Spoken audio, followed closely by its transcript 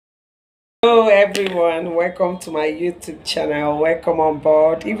Hello everyone, welcome to my YouTube channel. Welcome on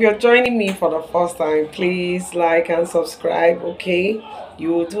board. If you're joining me for the first time, please like and subscribe. Okay, you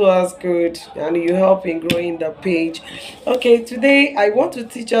will do us good and you help in growing the page. Okay, today I want to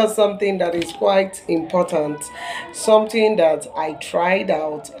teach us something that is quite important, something that I tried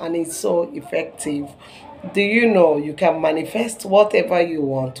out and it's so effective. Do you know you can manifest whatever you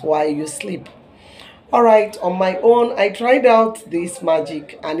want while you sleep? All right, on my own, I tried out this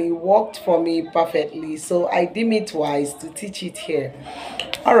magic and it worked for me perfectly. So I deem it wise to teach it here.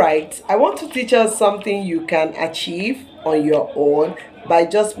 All right, I want to teach us something you can achieve on your own by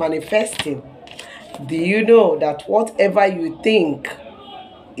just manifesting. Do you know that whatever you think,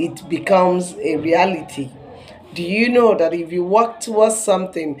 it becomes a reality? Do you know that if you work towards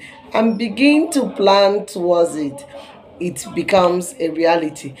something and begin to plan towards it, it becomes a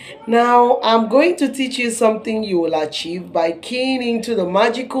reality? Now, I'm going to teach you something you will achieve by keying into the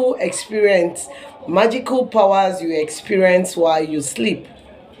magical experience, magical powers you experience while you sleep.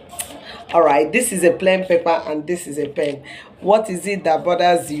 All right, this is a plain paper and this is a pen. What is it that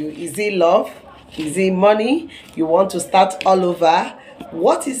bothers you? Is it love? Is it money? You want to start all over?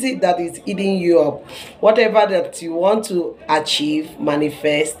 What is it that is eating you up? Whatever that you want to achieve,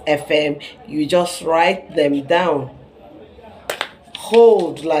 manifest, FM, you just write them down.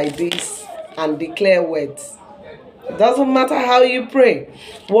 Hold like this and declare words. It doesn't matter how you pray.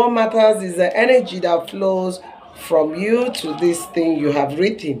 What matters is the energy that flows from you to this thing you have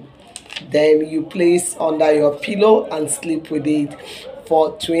written. Then you place under your pillow and sleep with it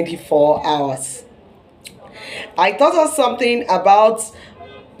for 24 hours. I taught us something about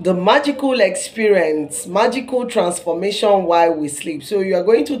the magical experience, magical transformation while we sleep. So you are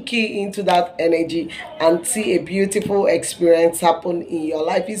going to key into that energy and see a beautiful experience happen in your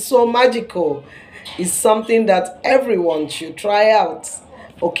life. It's so magical. It's something that everyone should try out.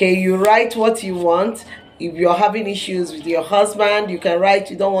 Okay, you write what you want. If you're having issues with your husband, you can write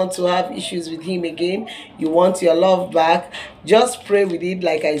you don't want to have issues with him again. You want your love back. Just pray with it,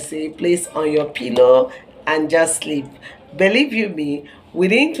 like I say, place on your pillow and just sleep. Believe you me,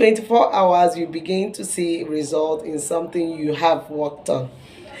 within 24 hours, you begin to see result in something you have worked on.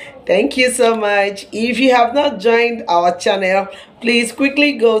 Thank you so much. If you have not joined our channel, please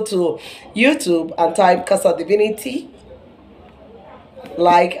quickly go to YouTube and type Casa Divinity.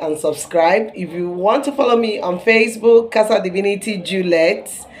 Like and subscribe. If you want to follow me on Facebook, Casa Divinity Juliet,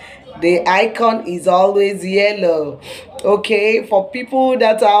 the icon is always yellow. Okay, for people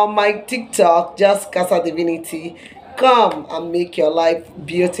that are on my TikTok, just Casa Divinity. Come and make your life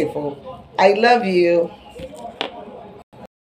beautiful. I love you.